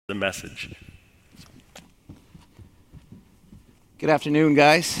the message. Good afternoon,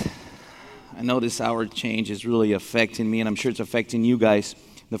 guys. I know this hour change is really affecting me, and I'm sure it's affecting you guys.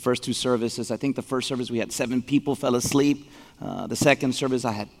 The first two services, I think the first service we had 7 people fell asleep. The second service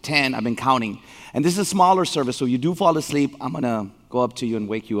I had 10. I've been counting. And this is a smaller service, so you do fall asleep, I'm going to go up to you and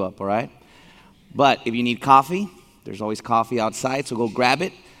wake you up, all right? But if you need coffee, there's always coffee outside, so go grab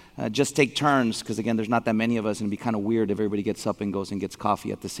it. Just take turns, because again, there's not that many of us, and it'd be kind of weird if everybody gets up and goes and gets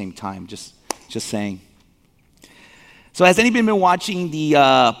coffee at the same time. Just saying. So has anybody been watching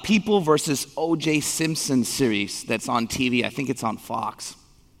the People versus O.J. Simpson series that's on TV? I think it's on Fox.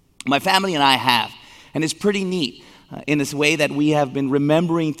 My family and I have, and it's pretty neat in this way that we have been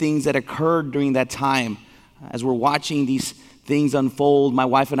remembering things that occurred during that time. As we're watching these things unfold, my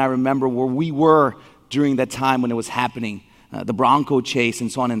wife and I remember where we were during that time when it was happening, the Bronco chase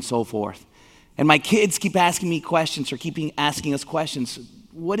and so on and so forth. And my kids keep asking me questions or keeping asking us questions.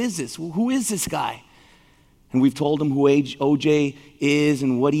 What is this? Who is this guy? And we've told them who O.J. is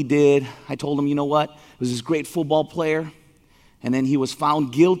and what he did. I told them, you know what? He was this great football player. And then he was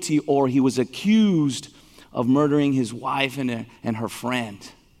found guilty, or he was accused of murdering his wife and her friend.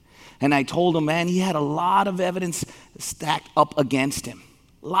 And I told him, man, he had a lot of evidence stacked up against him.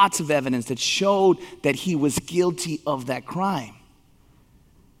 Lots of evidence that showed that he was guilty of that crime.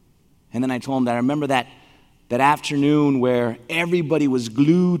 And then I told him that I remember that afternoon where everybody was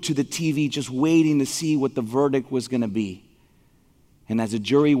glued to the TV just waiting to see what the verdict was going to be. And as the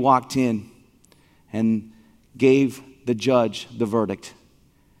jury walked in and gave the judge the verdict,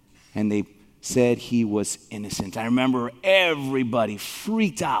 and they said he was innocent, I remember everybody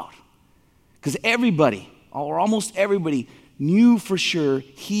freaked out, because everybody, or almost everybody, knew for sure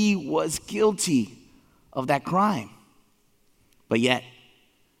he was guilty of that crime. But yet,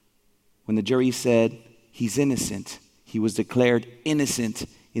 when the jury said he's innocent, he was declared innocent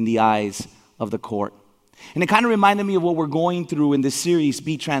in the eyes of the court. And it kind of reminded me of what we're going through in this series,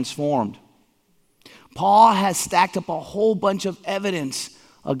 Be Transformed. Paul has stacked up a whole bunch of evidence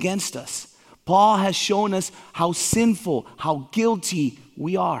against us. Paul has shown us how sinful, how guilty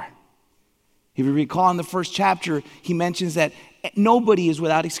we are. If you recall in the first chapter, he mentions that nobody is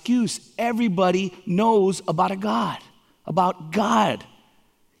without excuse. Everybody knows about God.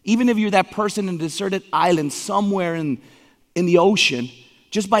 Even if you're that person in a deserted island somewhere in the ocean,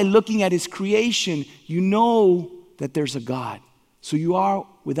 just by looking at his creation, you know that there's a God. So you are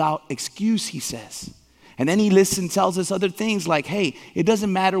without excuse, he says. And then he lists and tells us other things like, hey, it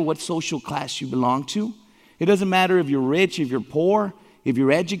doesn't matter what social class you belong to. It doesn't matter if you're rich, if you're poor, if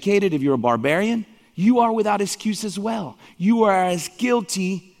you're educated, if you're a barbarian. You are without excuse as well. You are as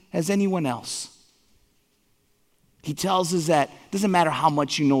guilty as anyone else. He tells us that it doesn't matter how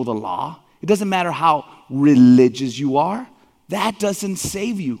much you know the law. It doesn't matter how religious you are. That doesn't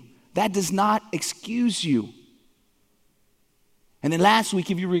save you. That does not excuse you. And then last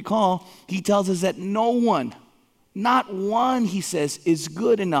week, if you recall, he tells us that no one, not one, he says, is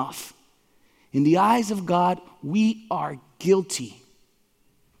good enough. In the eyes of God, we are guilty.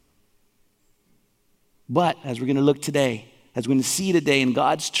 But as we're going to look today, as we're going to see today in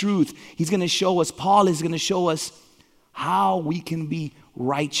God's truth, he's going to show us, Paul is going to show us how we can be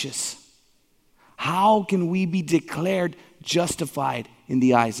righteous. How can we be declared justified in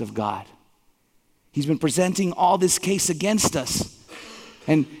the eyes of God? He's been presenting all this case against us.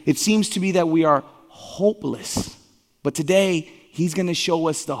 And it seems to be that we are hopeless. But today, he's going to show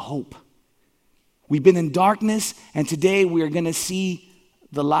us the hope. We've been in darkness, and today we are going to see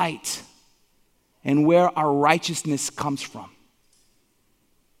the light and where our righteousness comes from.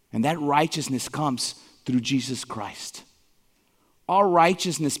 And that righteousness comes through Jesus Christ. Our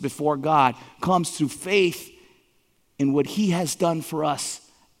righteousness before God comes through faith in what he has done for us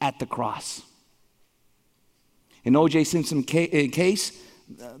at the cross. In O.J. Simpson's case,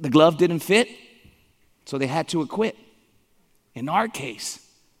 the glove didn't fit, so they had to acquit. In our case,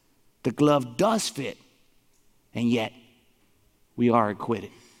 the glove does fit, and yet we are acquitted.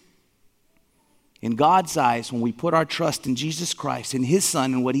 In God's eyes, when we put our trust in Jesus Christ, in his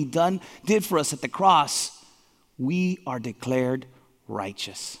Son, and what he did for us at the cross, we are declared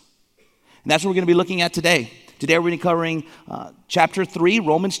righteous. And that's what we're going to be looking at today. Today we're going to be covering chapter 3,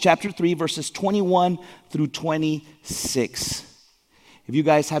 Romans chapter 3, verses 21 through 26. If you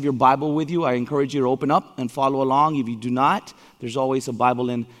guys have your Bible with you, I encourage you to open up and follow along. If you do not, there's always a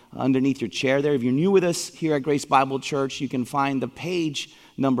Bible underneath your chair there. If you're new with us here at Grace Bible Church, you can find the page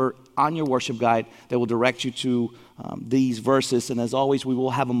number on your worship guide that will direct you to these verses. And as always, we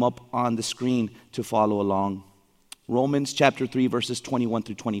will have them up on the screen to follow along. Romans chapter 3, verses 21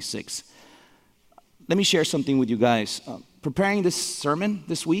 through 26. Let me share something with you guys. preparing this sermon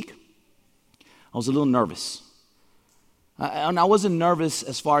this week, I was a little nervous. And I wasn't nervous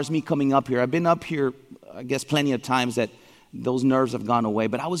as far as me coming up here. I've been up here, I guess, plenty of times that those nerves have gone away.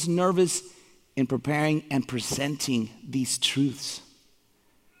 But I was nervous in preparing and presenting these truths.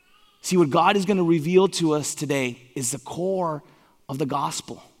 See, what God is going to reveal to us today is the core of the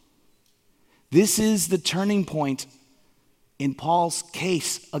gospel. This is the turning point in Paul's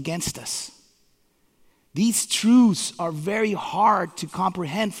case against us. These truths are very hard to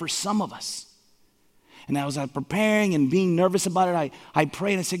comprehend for some of us. And as I was preparing and being nervous about it, I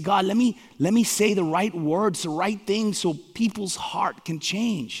prayed and I said, God, let me say the right words, the right things so people's heart can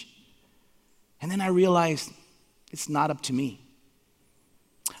change. And then I realized it's not up to me.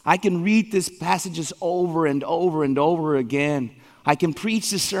 I can read these passages over and over and over again. I can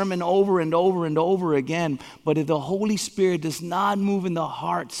preach the sermon over and over and over again. But if the Holy Spirit does not move in the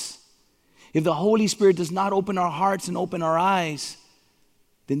hearts, if the Holy Spirit does not open our hearts and open our eyes,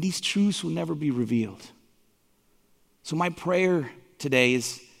 then these truths will never be revealed. So my prayer today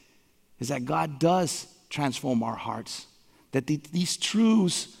is that God does transform our hearts, that these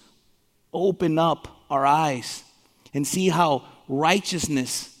truths open up our eyes and see how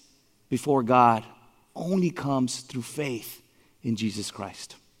righteousness before God only comes through faith in Jesus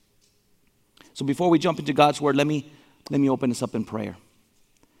Christ. So before we jump into God's word, let me open this up in prayer.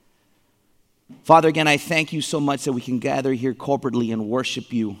 Father, again, I thank you so much that we can gather here corporately and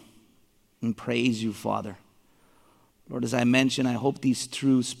worship you and praise you, Father. Lord, as I mentioned, I hope these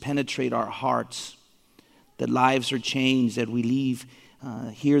truths penetrate our hearts, that lives are changed, that we leave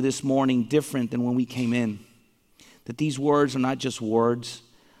here this morning different than when we came in. That these words are not just words,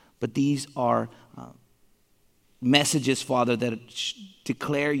 but these are messages, Father, that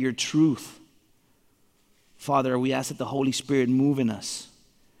declare your truth. Father, we ask that the Holy Spirit move in us.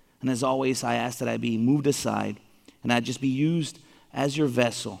 And as always, I ask that I be moved aside and I just be used as your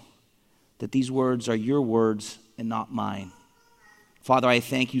vessel, that these words are your words and not mine. Father, I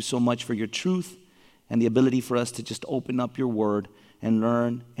thank you so much for your truth and the ability for us to just open up your word and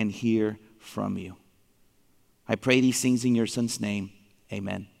learn and hear from you. I pray these things in your Son's name.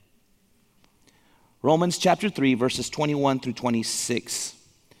 Amen. Romans chapter 3, verses 21 through 26.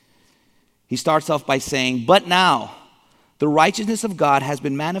 He starts off by saying, "But now the righteousness of God has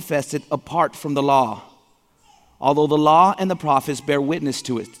been manifested apart from the law, although the law and the prophets bear witness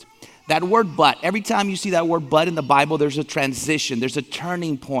to it." That word "but," every time you see that word "but" in the Bible, there's a transition, there's a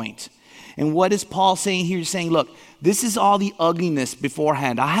turning point. And what is Paul saying here? He's saying, look, this is all the ugliness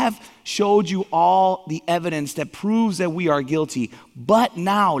beforehand. I have showed you all the evidence that proves that we are guilty. But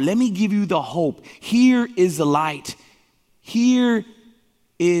now, let me give you the hope. Here is the light. Here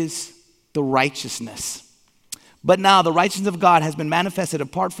is the righteousness. But now, the righteousness of God has been manifested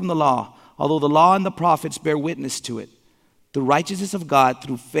apart from the law, although the law and the prophets bear witness to it. The righteousness of God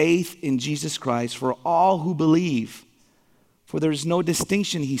through faith in Jesus Christ for all who believe. For there is no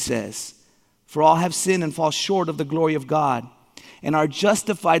distinction, he says. For all have sinned and fall short of the glory of God, and are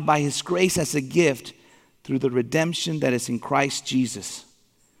justified by his grace as a gift through the redemption that is in Christ Jesus,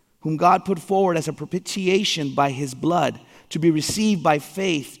 whom God put forward as a propitiation by his blood to be received by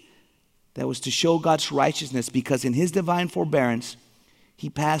faith, that was to show God's righteousness, because in his divine forbearance he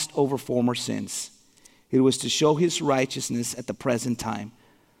passed over former sins. It was to show his righteousness at the present time,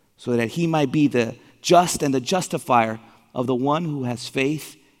 so that he might be the just and the justifier of the one who has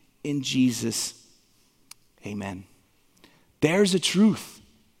faith in Jesus. Amen. There's a truth.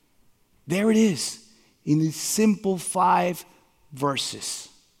 There it is in these simple 5 verses.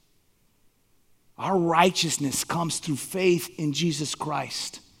 Our righteousness comes through faith in Jesus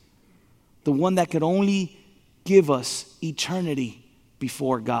Christ, the one that could only give us eternity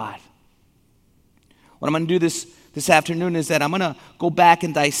before God. What I'm going to do this afternoon is that I'm going to go back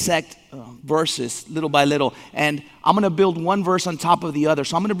and dissect verses little by little, and I'm going to build one verse on top of the other.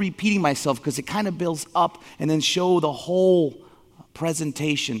 So I'm going to be repeating myself because it kind of builds up and then show the whole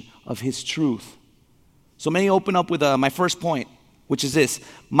presentation of his truth. So let me open up with my first point, which is this: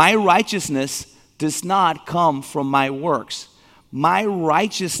 my righteousness does not come from my works. My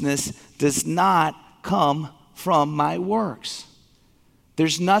righteousness does not come from my works.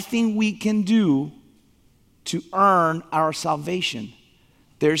 There's nothing we can do to earn our salvation.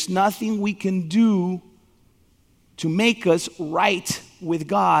 There's nothing we can do to make us right with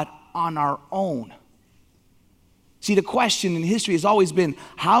God on our own. See, the question in history has always been,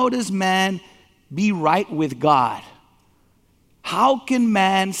 how does man be right with God? How can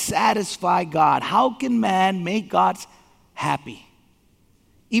man satisfy God? How can man make God happy?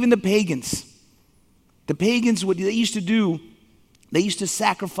 Even the pagans, what they used to do, they used to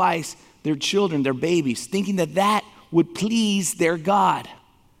sacrifice their children, their babies, thinking that would please their God,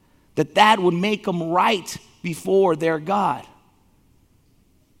 that would make them right before their God.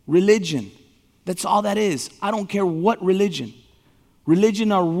 Religion, that's all that is. I don't care what religion.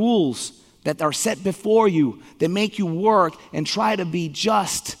 Religion are rules that are set before you that make you work and try to be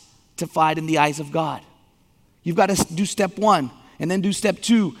justified in the eyes of God. You've got to do step 1, and then do step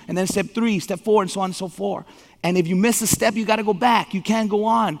 2, and then step 3, step 4, and so on and so forth. And if you miss a step, you got to go back. You can't go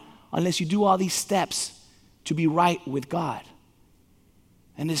on unless you do all these steps to be right with God.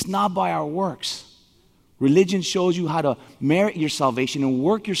 And it's not by our works. Religion shows you how to merit your salvation and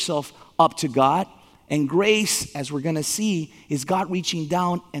work yourself up to God. And grace, as we're going to see, is God reaching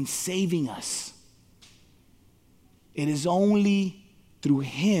down and saving us. It is only through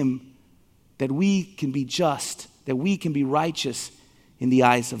Him that we can be just, that we can be righteous in the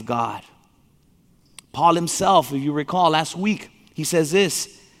eyes of God. Paul himself, if you recall last week, he says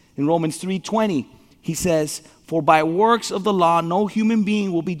this in Romans 3:20. He says, "For by works of the law no human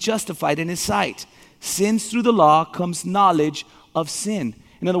being will be justified in his sight, since through the law comes knowledge of sin."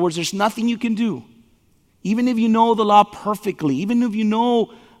 In other words, there's nothing you can do. Even if you know the law perfectly, even if you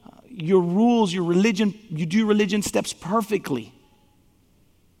know your rules, your religion, you do religion steps perfectly,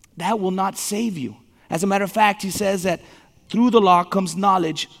 that will not save you. As a matter of fact, he says that through the law comes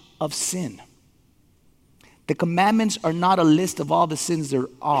knowledge of sin. The commandments are not a list of all the sins there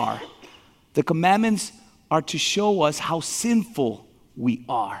are. The commandments are to show us how sinful we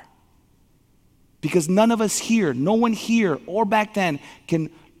are. Because none of us here, no one here or back then can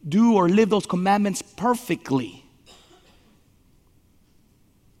do or live those commandments perfectly.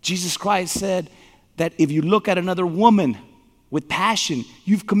 Jesus Christ said that if you look at another woman with passion,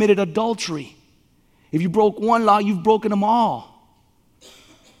 you've committed adultery. If you broke one law, you've broken them all.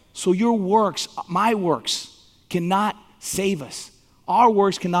 So your works, my works, cannot save us. Our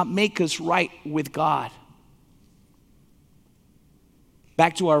works cannot make us right with God.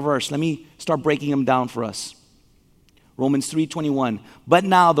 Back to our verse. Let me start breaking them down for us. Romans 3:21. "But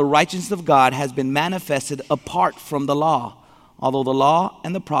now the righteousness of God has been manifested apart from the law, although the law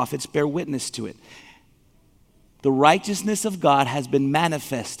and the prophets bear witness to it." The righteousness of God has been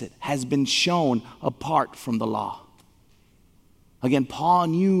manifested, has been shown apart from the law. Again, Paul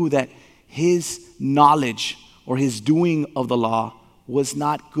knew that his knowledge or his doing of the law was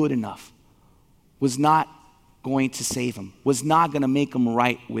not good enough, was not going to save him, was not going to make him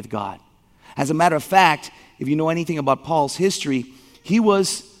right with God. As a matter of fact, if you know anything about Paul's history, he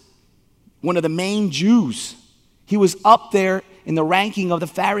was one of the main Jews. He was up there in the ranking of the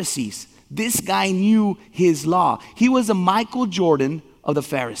Pharisees. This guy knew his law. He was a Michael Jordan of the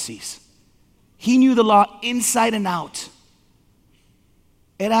Pharisees. He knew the law inside and out.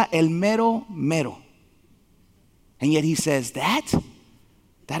 Era el mero mero. And yet he says that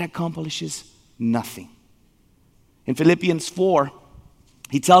accomplishes nothing. In Philippians 4,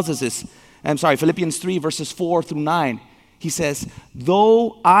 he tells us this. Philippians 3, verses 4 through 9. He says,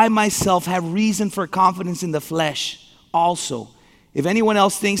 "Though I myself have reason for confidence in the flesh also, if anyone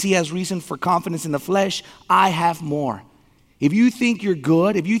else thinks he has reason for confidence in the flesh, I have more. If you think you're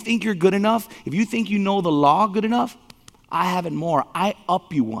good, if you think you're good enough, if you think you know the law good enough, I have it more. I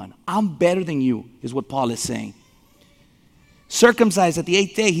up you one. I'm better than you," is what Paul is saying. Circumcised at the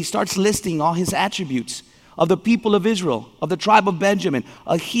 8th day, he starts listing all his attributes of the people of Israel, of the tribe of Benjamin,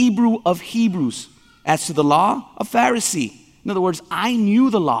 a Hebrew of Hebrews. As to the law, a Pharisee. In other words, I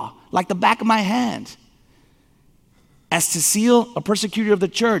knew the law like the back of my hand. As to zeal, a persecutor of the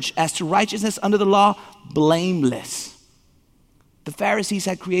church. As to righteousness under the law, blameless. The Pharisees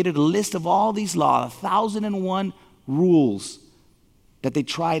had created a list of all these laws, 1,001 rules that they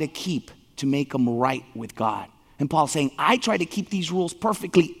try to keep to make them right with God. And Paul's saying, I try to keep these rules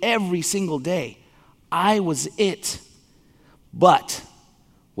perfectly every single day. I was it. But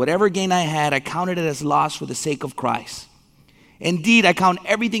whatever gain I had, I counted it as loss for the sake of Christ. Indeed, I count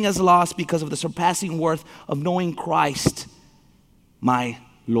everything as loss because of the surpassing worth of knowing Christ, my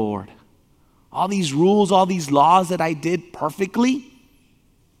Lord. All these rules, all these laws that I did perfectly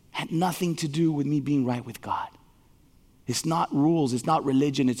had nothing to do with me being right with God. It's not rules, it's not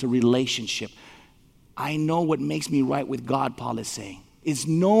religion, it's a relationship. I know what makes me right with God, Paul is saying, is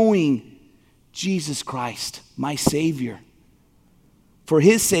knowing Jesus Christ, my Savior. For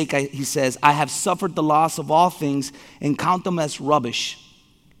his sake, he says, I have suffered the loss of all things and count them as rubbish,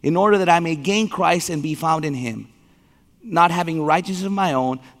 in order that I may gain Christ and be found in him, not having righteousness of my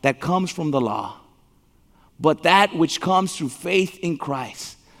own that comes from the law, but that which comes through faith in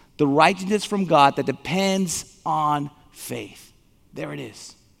Christ, the righteousness from God that depends on faith. There it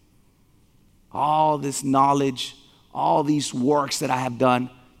is. All this knowledge, all these works that I have done,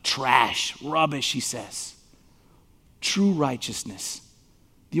 trash, rubbish, he says. true righteousness.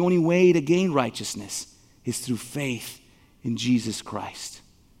 The only way to gain righteousness is through faith in Jesus Christ.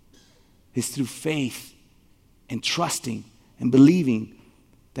 It's through faith and trusting and believing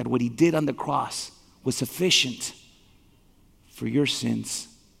that what he did on the cross was sufficient for your sins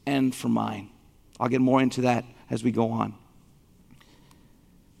and for mine. I'll get more into that as we go on.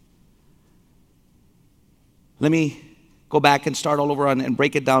 Let me go back and start all over and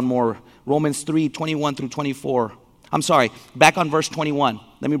break it down more. Romans 3:21 through 24. I'm sorry, back on verse 21.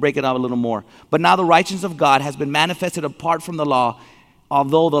 Let me break it out a little more. But now the righteousness of God has been manifested apart from the law,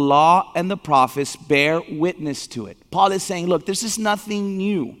 although the law and the prophets bear witness to it. Paul is saying, look, this is nothing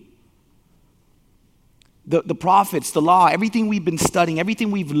new. The prophets, the law, everything we've been studying,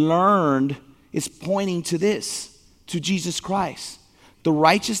 everything we've learned is pointing to this, to Jesus Christ. The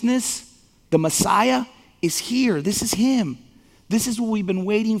righteousness, the Messiah is here. This is him. This is what we've been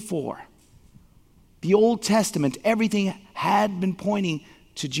waiting for. The Old Testament, everything had been pointing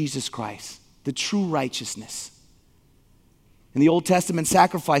to Jesus Christ, the true righteousness. In the Old Testament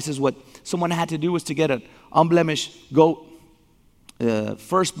sacrifices, what someone had to do was to get an unblemished goat,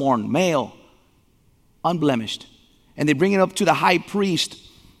 firstborn, male, unblemished. And they bring it up to the high priest,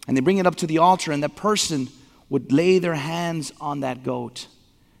 and they bring it up to the altar, and that person would lay their hands on that goat.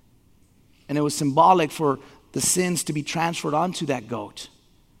 And it was symbolic for the sins to be transferred onto that goat.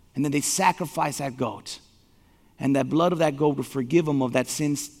 And then they sacrifice that goat. And that blood of that goat would forgive them of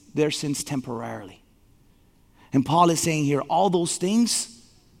their sins temporarily. And Paul is saying here, all those things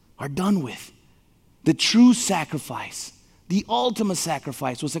are done with. The true sacrifice, the ultimate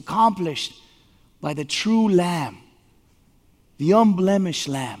sacrifice was accomplished by the true Lamb, the unblemished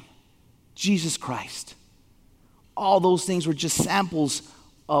Lamb, Jesus Christ. All those things were just samples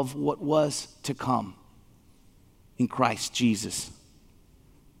of what was to come in Christ Jesus.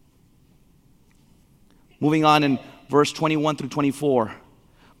 Moving on in verse 21 through 24.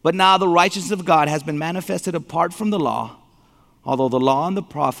 But now the righteousness of God has been manifested apart from the law, although the law and the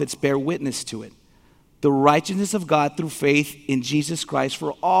prophets bear witness to it. The righteousness of God through faith in Jesus Christ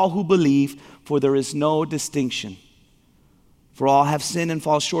for all who believe, for there is no distinction. For all have sinned and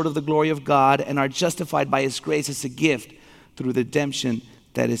fall short of the glory of God and are justified by his grace as a gift through the redemption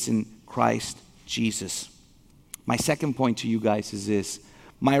that is in Christ Jesus. My second point to you guys is this.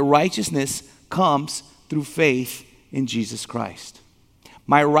 My righteousness comes through faith in Jesus Christ.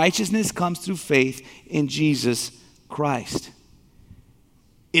 My righteousness comes through faith in Jesus Christ.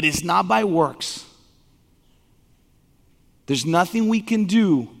 It is not by works. There's nothing we can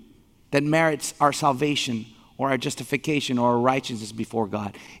do that merits our salvation or our justification or our righteousness before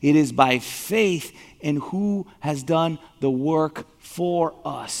God. It is by faith in who has done the work for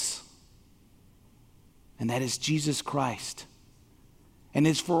us. And that is Jesus Christ. And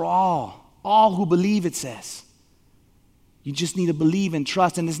it's for all who believe, it says. You just need to believe and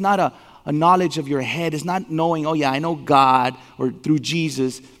trust. And it's not a knowledge of your head. It's not knowing, oh yeah, I know God, or through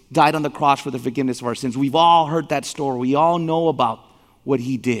Jesus, died on the cross for the forgiveness of our sins. We've all heard that story. We all know about what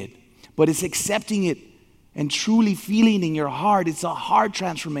he did. But it's accepting it and truly feeling in your heart. It's a heart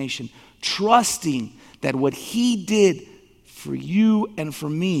transformation. Trusting that what he did for you and for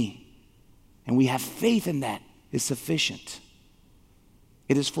me, and we have faith in that, is sufficient.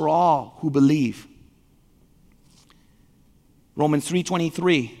 It is for all who believe. Romans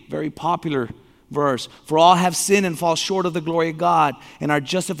 3:23, very popular verse. For all have sinned and fall short of the glory of God and are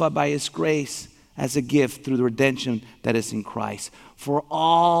justified by his grace as a gift through the redemption that is in Christ. For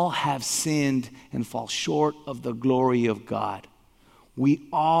all have sinned and fall short of the glory of God. We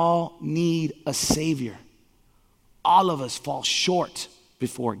all need a Savior. All of us fall short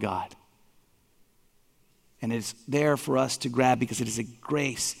before God. And it's there for us to grab because it is a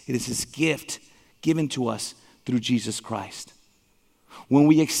grace. It is his gift given to us through Jesus Christ. When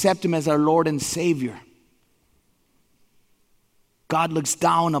we accept him as our Lord and Savior, God looks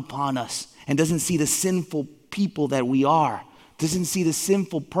down upon us and doesn't see the sinful people that we are, doesn't see the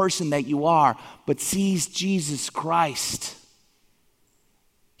sinful person that you are, but sees Jesus Christ.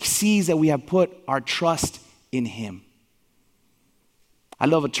 He sees that we have put our trust in him. I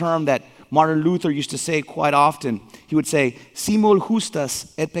love a term that Martin Luther used to say quite often. He would say, simul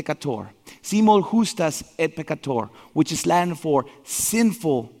justus et peccator. Simul justus et peccator, which is Latin for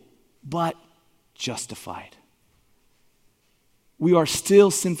sinful but justified. We are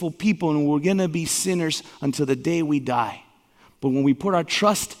still sinful people and we're going to be sinners until the day we die. But when we put our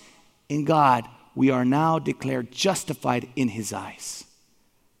trust in God, we are now declared justified in his eyes.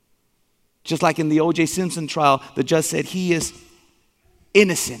 Just like in the O.J. Simpson trial, the judge said he is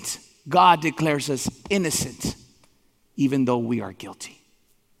innocent. God declares us innocent, even though we are guilty.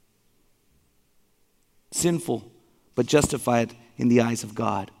 Sinful, but justified in the eyes of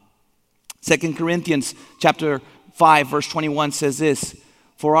God. 2 Corinthians chapter 5, verse 21 says this,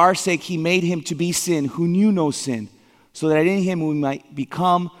 "For our sake he made him to be sin who knew no sin, so that in him we might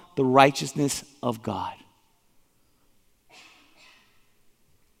become the righteousness of God."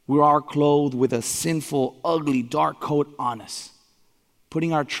 We are clothed with a sinful, ugly, dark coat on us.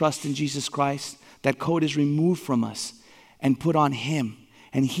 Putting our trust in Jesus Christ, that coat is removed from us and put on him,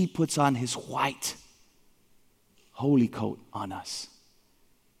 and he puts on his white, holy coat on us.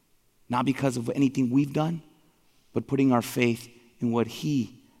 Not because of anything we've done, but putting our faith in what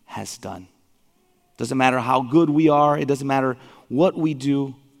he has done. Doesn't matter how good we are. It doesn't matter what we do.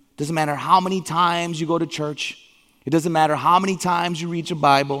 It doesn't matter how many times you go to church. It doesn't matter how many times you read your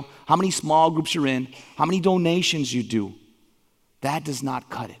Bible, how many small groups you're in, how many donations you do. That does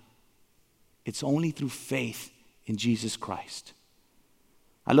not cut it. It's only through faith in Jesus Christ.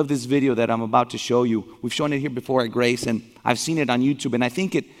 I love this video that I'm about to show you. We've shown it here before at Grace, and I've seen it on YouTube, and I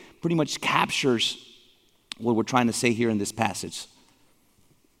think it pretty much captures what we're trying to say here in this passage.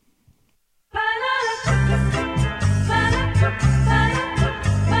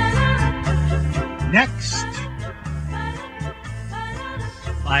 Next.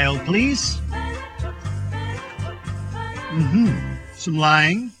 File, please. Some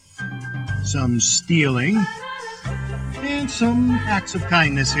lying, some stealing, and some acts of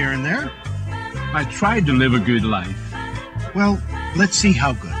kindness here and there. I tried to live a good life. Well, let's see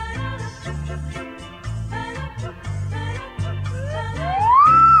how good.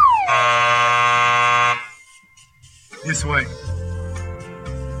 This way.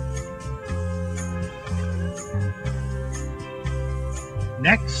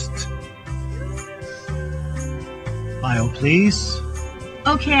 Next. File, please.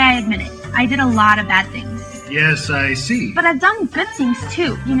 Okay, I admit it. I did a lot of bad things. Yes, I see. But I've done good things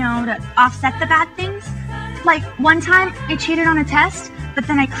too, to offset the bad things. Like one time I cheated on a test, but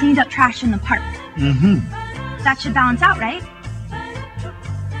then I cleaned up trash in the park. That should balance out, right?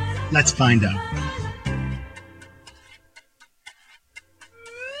 Let's find out.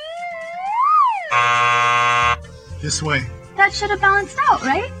 This way. That should have balanced out,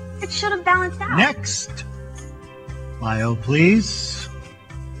 right? It should have balanced out. Next. File, please.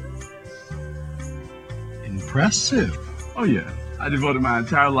 Impressive. Oh yeah, I devoted my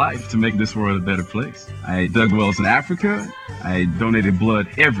entire life to make this world a better place. I dug wells in Africa, I donated blood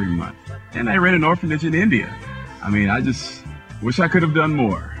every month, and I ran an orphanage in India. I just wish I could have done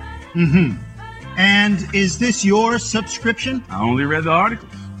more. And is this your subscription? I only read the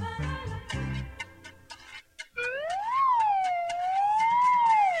articles.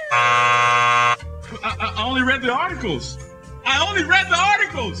 I only read the articles. I only read the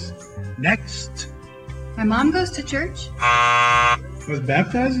articles. Next. My mom goes to church. Was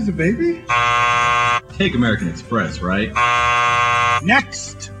baptized as a baby? Take American Express, right?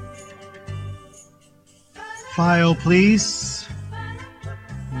 Next. File, please.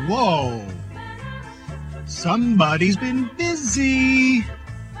 Whoa. Somebody's been busy.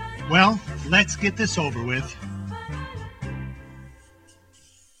 Well, let's get this over with.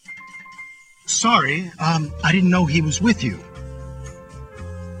 Sorry, I didn't know he was with you.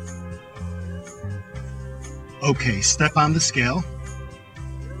 Okay, step on the scale.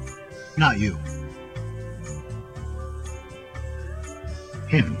 Not you.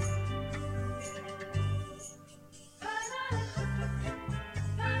 Him.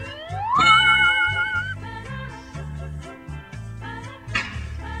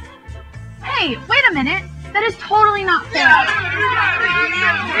 Hey, wait a minute. That is totally not fair.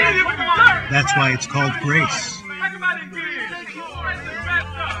 That's why it's called grace.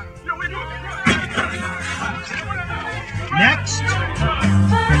 Next.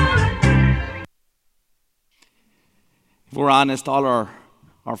 If we're honest, all our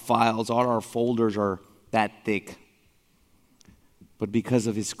files, all our folders are that thick. But because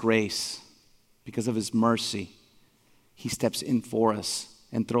of his grace, because of his mercy, he steps in for us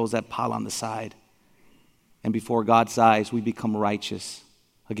and throws that pile on the side. And before God's eyes, we become righteous.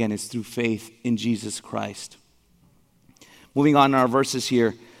 Again, it's through faith in Jesus Christ. Moving on in our verses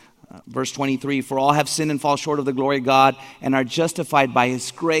here. Verse 23, for all have sinned and fall short of the glory of God and are justified by his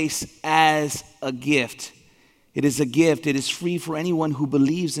grace as a gift. It is a gift. It is free for anyone who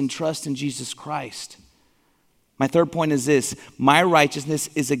believes and trusts in Jesus Christ. My third point is this. My righteousness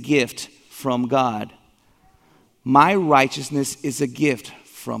is a gift from God. My righteousness is a gift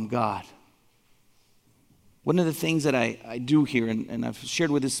from God. One of the things that I do here, and I've shared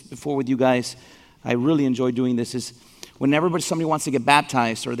with this before with you guys, I really enjoy doing this, is whenever somebody wants to get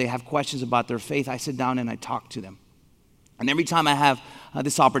baptized or they have questions about their faith, I sit down and I talk to them. And every time I have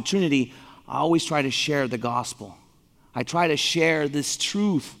this opportunity, I always try to share the gospel. I try to share this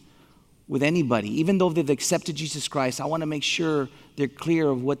truth with anybody. Even though they've accepted Jesus Christ, I want to make sure they're clear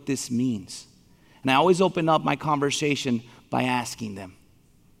of what this means. And I always open up my conversation by asking them,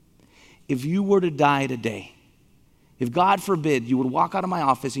 if you were to die today, if God forbid you would walk out of my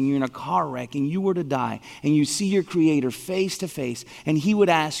office and you're in a car wreck and you were to die and you see your Creator face to face and He would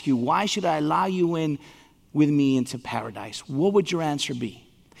ask you, why should I allow you in with me into paradise? What would your answer be?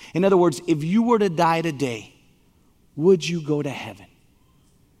 In other words, if you were to die today, would you go to heaven?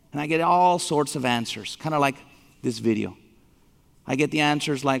 And I get all sorts of answers, kind of like this video. I get the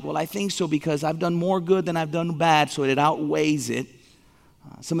answers like, well, I think so because I've done more good than I've done bad, so it outweighs it.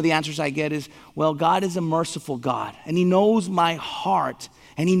 Some of the answers I get is, well, God is a merciful God, and He knows my heart,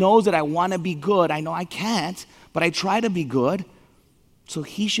 and He knows that I want to be good. I know I can't, but I try to be good, so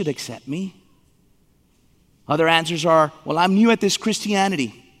He should accept me. Other answers are, well, I'm new at this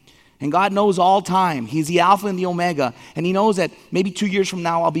Christianity, and God knows all time. He's the Alpha and the Omega, and He knows that maybe 2 years from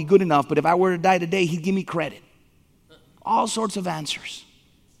now I'll be good enough, but if I were to die today, He'd give me credit. All sorts of answers.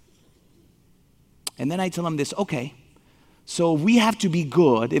 And then I tell them this, okay, so if we have to be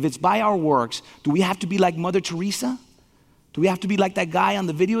good, if it's by our works, do we have to be like Mother Teresa? Do we have to be like that guy on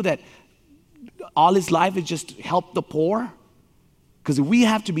the video that all his life is just help the poor? Because if we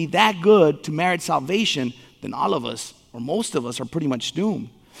have to be that good to merit salvation, then all of us, or most of us, are pretty much doomed.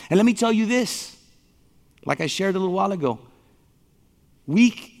 And let me tell you this, like I shared a little while ago, we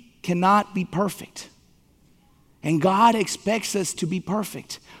cannot be perfect. And God expects us to be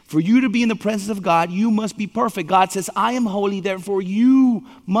perfect. For you to be in the presence of God, you must be perfect. God says, I am holy, therefore you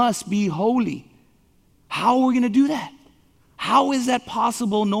must be holy. How are we going to do that? How is that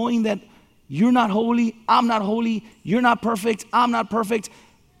possible, knowing that you're not holy, I'm not holy, you're not perfect, I'm not perfect,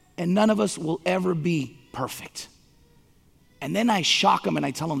 and none of us will ever be perfect? And then I shock them and I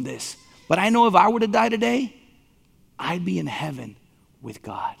tell them this, but I know if I were to die today, I'd be in heaven with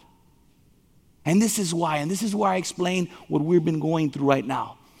God. And this is why I explain what we've been going through right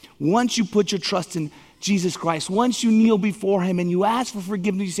now. Once you put your trust in Jesus Christ, once you kneel before Him and you ask for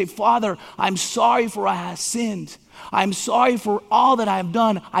forgiveness, you say, Father, I'm sorry for I have sinned. I'm sorry for all that I have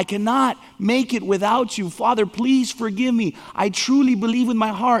done. I cannot make it without you. Father, please forgive me. I truly believe with my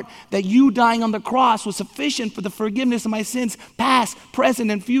heart that you dying on the cross was sufficient for the forgiveness of my sins, past,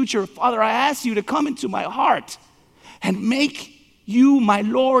 present, and future. Father, I ask you to come into my heart and make you my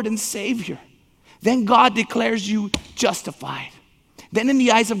Lord and Savior. Then God declares you justified. Then in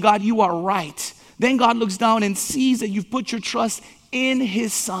the eyes of God, you are right. Then God looks down and sees that you've put your trust in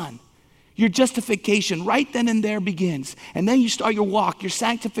His Son. Your justification right then and there begins. And then you start your walk. Your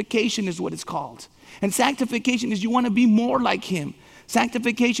sanctification is what it's called. And sanctification is you want to be more like Him.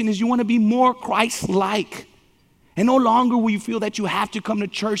 Sanctification is you want to be more Christ-like. And no longer will you feel that you have to come to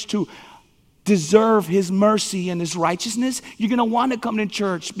church to deserve His mercy and His righteousness. You're going to want to come to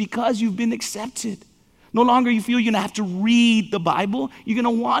church because you've been accepted. No longer you feel you're going to have to read the Bible. You're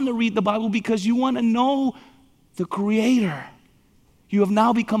going to want to read the Bible because you want to know the Creator. You have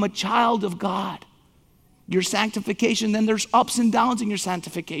now become a child of God. Your sanctification, then there's ups and downs in your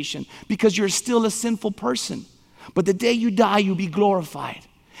sanctification because you're still a sinful person. But the day you die, you'll be glorified.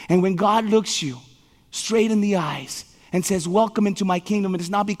 And when God looks you straight in the eyes and says, welcome into my kingdom, it is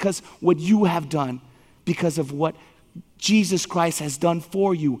not because what you have done, because of what Jesus Christ has done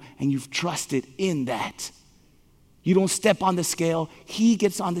for you, and you've trusted in that. You don't step on the scale. He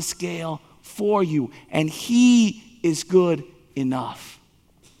gets on the scale for you, and He is good enough.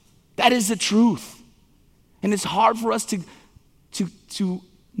 That is the truth. And it's hard for us to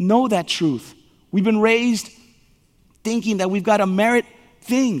know that truth. We've been raised thinking that we've got to merit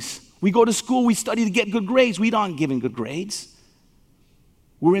things. We go to school, we study to get good grades. We aren't giving good grades.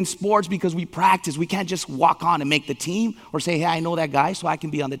 We're in sports because we practice. We can't just walk on and make the team or say, hey, I know that guy, so I can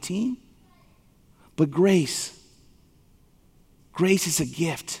be on the team. But grace is a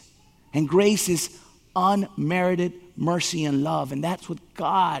gift. And grace is unmerited mercy and love. And that's what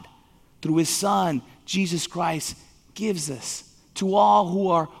God, through His Son, Jesus Christ, gives us to all who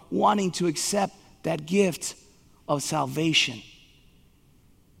are wanting to accept that gift of salvation.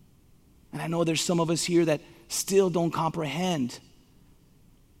 And I know there's some of us here that still don't comprehend.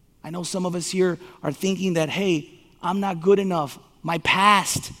 I know some of us here are thinking that, hey, I'm not good enough. My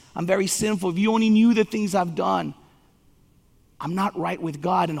past, I'm very sinful. If you only knew the things I've done, I'm not right with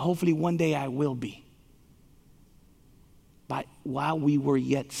God, and hopefully one day I will be. But while we were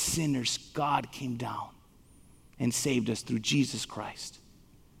yet sinners, God came down and saved us through Jesus Christ.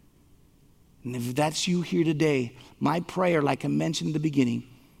 And if that's you here today, my prayer, like I mentioned in the beginning,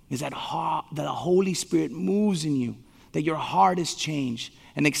 is that the Holy Spirit moves in you, that your heart is changed,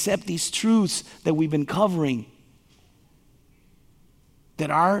 and accept these truths that we've been covering,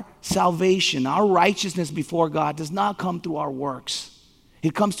 that our salvation, our righteousness before God does not come through our works.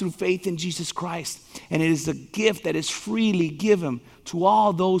 It comes through faith in Jesus Christ. And it is a gift that is freely given to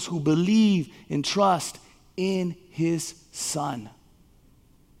all those who believe and trust in his Son.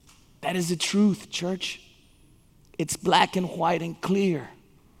 That is the truth, church. It's black and white and clear.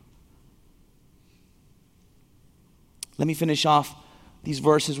 Let me finish off these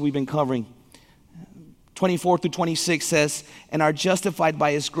verses we've been covering. 24 through 26 says, and are justified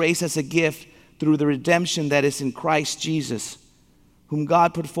by his grace as a gift through the redemption that is in Christ Jesus, whom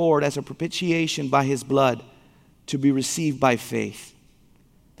God put forward as a propitiation by his blood to be received by faith.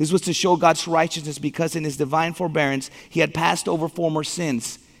 This was to show God's righteousness because in his divine forbearance he had passed over former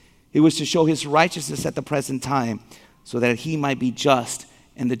sins. It was to show his righteousness at the present time so that he might be just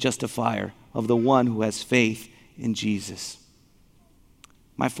and the justifier of the one who has faith in Jesus.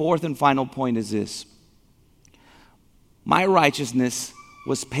 My fourth and final point is this. My righteousness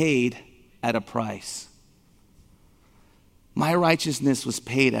was paid at a price. My righteousness was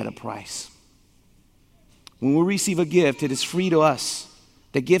paid at a price. When we receive a gift, it is free to us.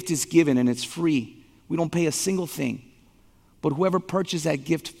 The gift is given and it's free. We don't pay a single thing. But whoever purchased that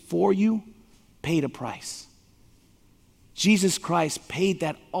gift for you paid a price. Jesus Christ paid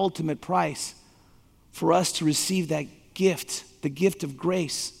that ultimate price for us to receive that gift, the gift of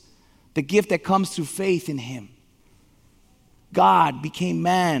grace, the gift that comes through faith in him. God became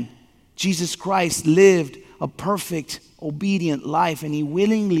man. Jesus Christ lived a perfect, obedient life, and he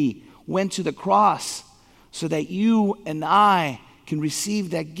willingly went to the cross so that you and I can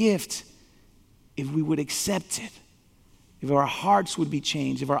receive that gift if we would accept it, if our hearts would be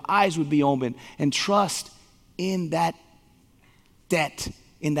changed, if our eyes would be open and trust in that debt,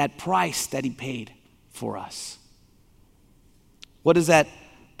 in that price that he paid for us. What is that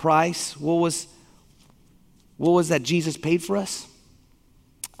price? What was that Jesus paid for us?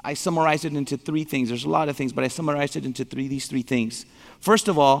 I summarized it into three things. There's a lot of things, but I summarized it into these three things. First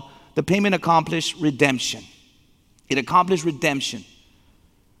of all, the payment accomplished redemption. It accomplished redemption.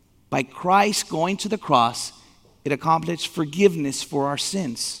 By Christ going to the cross, it accomplished forgiveness for our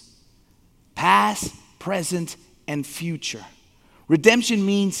sins, past, present, and future. Redemption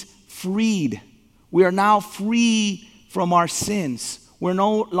means freed. We are now free from our sins. We're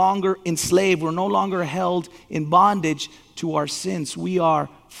no longer enslaved. We're no longer held in bondage to our sins. We are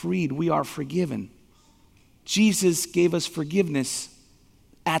freed. We are forgiven. Jesus gave us forgiveness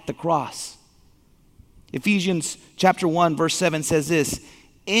at the cross. Ephesians chapter 1 verse 7 says this,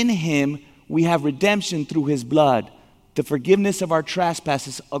 in him we have redemption through his blood, the forgiveness of our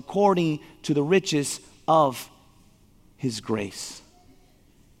trespasses according to the riches of his grace.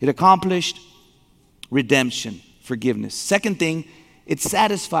 It accomplished redemption, forgiveness. Second thing, it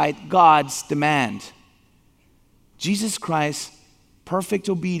satisfied God's demand. Jesus Christ, perfect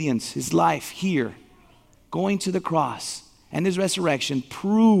obedience, his life here, going to the cross, and his resurrection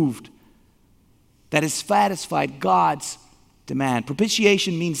proved that it satisfied God's demand.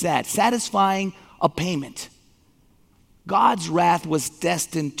 Propitiation means that, satisfying a payment. God's wrath was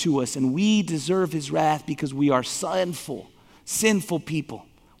destined to us, and we deserve his wrath because we are sinful people.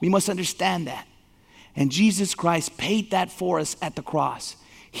 We must understand that. And Jesus Christ paid that for us at the cross.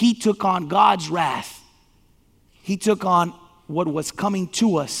 He took on God's wrath. He took on what was coming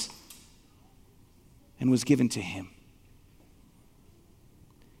to us and was given to him.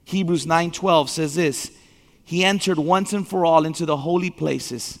 Hebrews 9:12 says this, he entered once and for all into the holy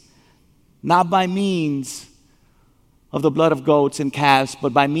places, not by means of the blood of goats and calves,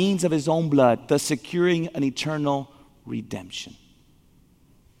 but by means of his own blood, thus securing an eternal redemption.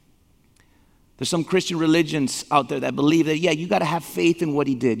 There's some Christian religions out there that believe that, you got to have faith in what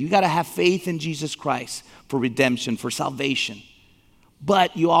he did. You got to have faith in Jesus Christ for redemption, for salvation.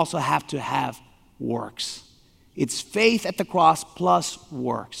 But you also have to have works. It's faith at the cross plus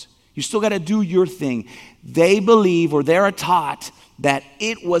works. You still got to do your thing. They believe, or they're taught, that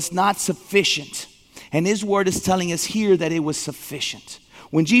it was not sufficient. And his word is telling us here that it was sufficient.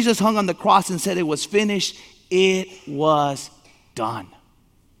 When Jesus hung on the cross and said it was finished, it was done.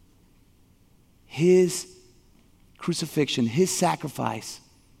 His crucifixion, his sacrifice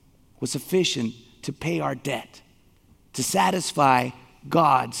was sufficient to pay our debt, to satisfy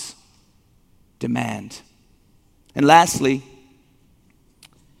God's demand. And lastly,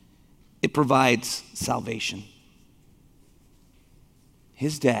 it provides salvation.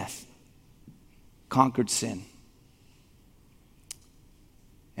 His death conquered sin.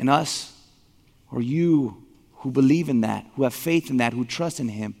 And us, or you who believe in that, who have faith in that, who trust in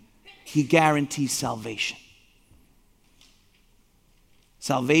him, he guarantees salvation.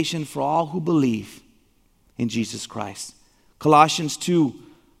 Salvation for all who believe in Jesus Christ. Colossians 2,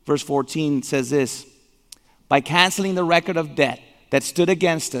 verse 14 says this, by canceling the record of debt that stood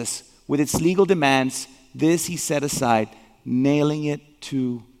against us with its legal demands, this he set aside, nailing it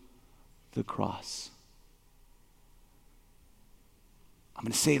to the cross. I'm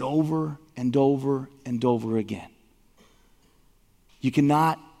going to say it over and over and over again. You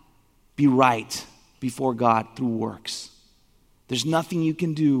cannot be right before God through works. There's nothing you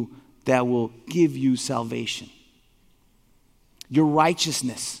can do that will give you salvation. Your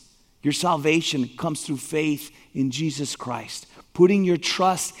righteousness, your salvation comes through faith in Jesus Christ, putting your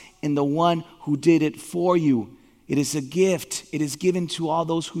trust in the one who did it for you. It is a gift. It is given to all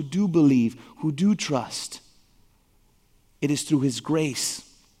those who do believe, who do trust. It is through his grace.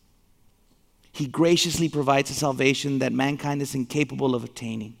 He graciously provides a salvation that mankind is incapable of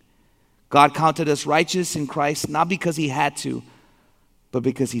attaining. God counted us righteous in Christ, not because he had to, but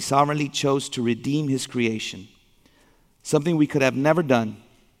because he sovereignly chose to redeem his creation. Something we could have never done.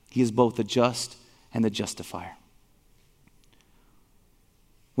 He is both the just and the justifier.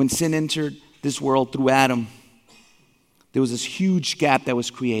 When sin entered this world through Adam, there was this huge gap that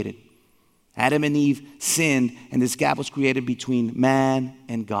was created. Adam and Eve sinned, and this gap was created between man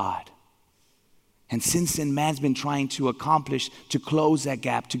and God. And since then, man's been trying to close that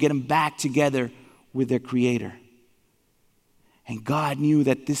gap, to get them back together with their Creator. And God knew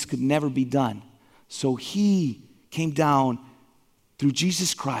that this could never be done. So he came down through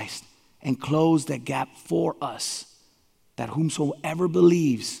Jesus Christ and closed that gap for us, that whomsoever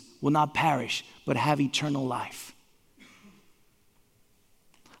believes will not perish, but have eternal life.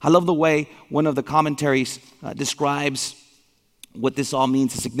 I love the way one of the commentaries describes what this all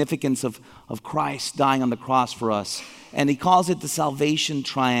means, the significance of Christ dying on the cross for us. And he calls it the salvation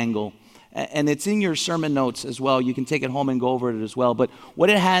triangle. And it's in your sermon notes as well. You can take it home and go over it as well. But what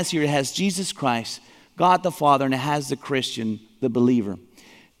it has here, it has Jesus Christ, God the Father, and it has the Christian, the believer.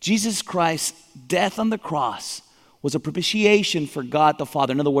 Jesus Christ's death on the cross was a propitiation for God the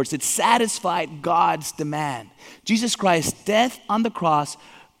Father. In other words, it satisfied God's demand. Jesus Christ's death on the cross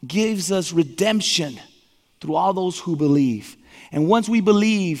gives us redemption through all those who believe. And once we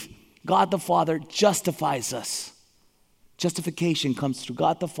believe, God the Father justifies us. Justification comes through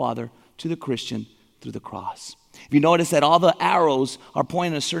God the Father to the Christian through the cross. If you notice that all the arrows are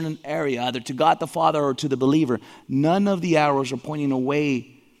pointing in a certain area, either to God the Father or to the believer, none of the arrows are pointing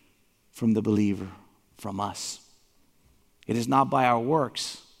away from the believer, from us. It is not by our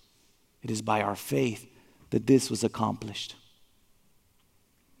works, it is by our faith that this was accomplished.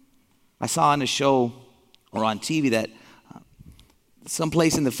 I saw on a show or on TV that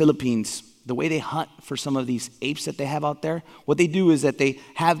someplace in the Philippines, the way they hunt for some of these apes that they have out there, what they do is that they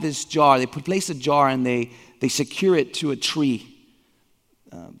have this jar, they place a jar and they secure it to a tree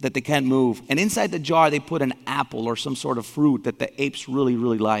that they can't move. And inside the jar, they put an apple or some sort of fruit that the apes really,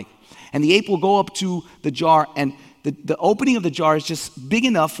 really like. And the ape will go up to the jar, and the opening of the jar is just big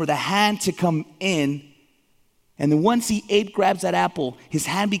enough for the hand to come in. And then once the ape grabs that apple, his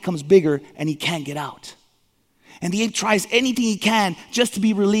hand becomes bigger and he can't get out. And the ape tries anything he can just to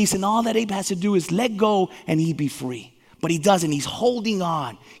be released, and all that ape has to do is let go and he'd be free. But he doesn't. He's holding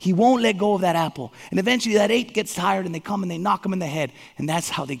on. He won't let go of that apple. And eventually that ape gets tired and they come and they knock him in the head, and that's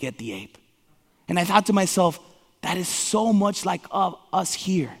how they get the ape. And I thought to myself, that is so much like us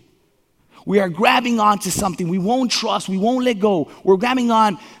here. We are grabbing onto something we won't trust, we won't let go. We're grabbing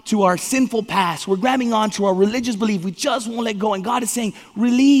on to our sinful past. We're grabbing on to our religious belief. We just won't let go. And God is saying,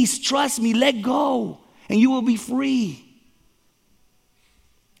 release, trust me, let go, and you will be free.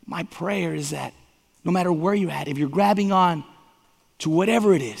 My prayer is that no matter where you're at, if you're grabbing on to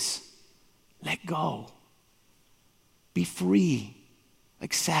whatever it is, let go. Be free.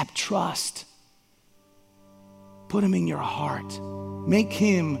 Accept, trust. Put him in your heart. Make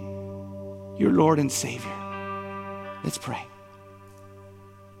him your Lord and Savior. Let's pray.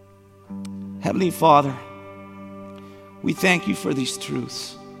 Heavenly Father, we thank you for these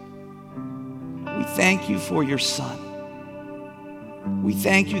truths. We thank you for your Son. We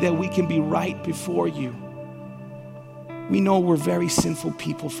thank you that we can be right before you. We know we're very sinful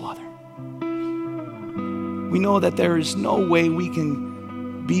people, Father. We know that there is no way we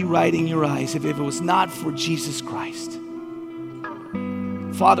can be right in your eyes if it was not for Jesus Christ.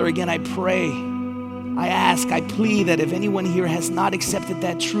 Father, again, I pray, I ask, I plead that if anyone here has not accepted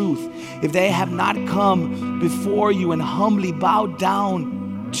that truth, if they have not come before you and humbly bowed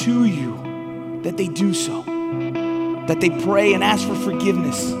down to you, that they do so. That they pray and ask for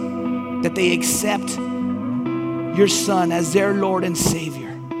forgiveness, that they accept your Son as their Lord and Savior,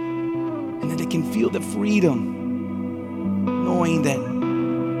 and that they can feel the freedom knowing that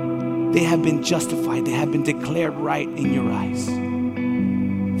they have been justified. They have been declared right in your eyes.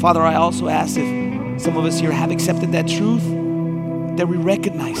 Father, I also ask if some of us here have accepted that truth, that we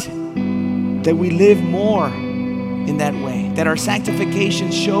recognize it, that we live more in that way, that our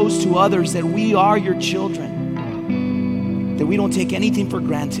sanctification shows to others that we are your children, that we don't take anything for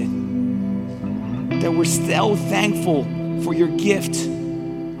granted, that we're still thankful for your gift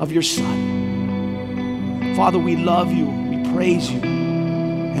of your Son. Father, we love you, we praise you,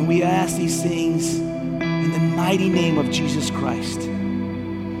 and we ask these things in the mighty name of Jesus Christ.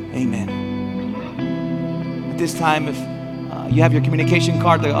 Amen. At this time, if you have your communication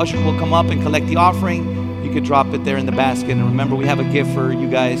card, the ushers will come up and collect the offering. You could drop it there in the basket. And remember, we have a gift for you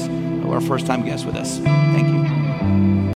guys who are first-time guests with us. Thank you.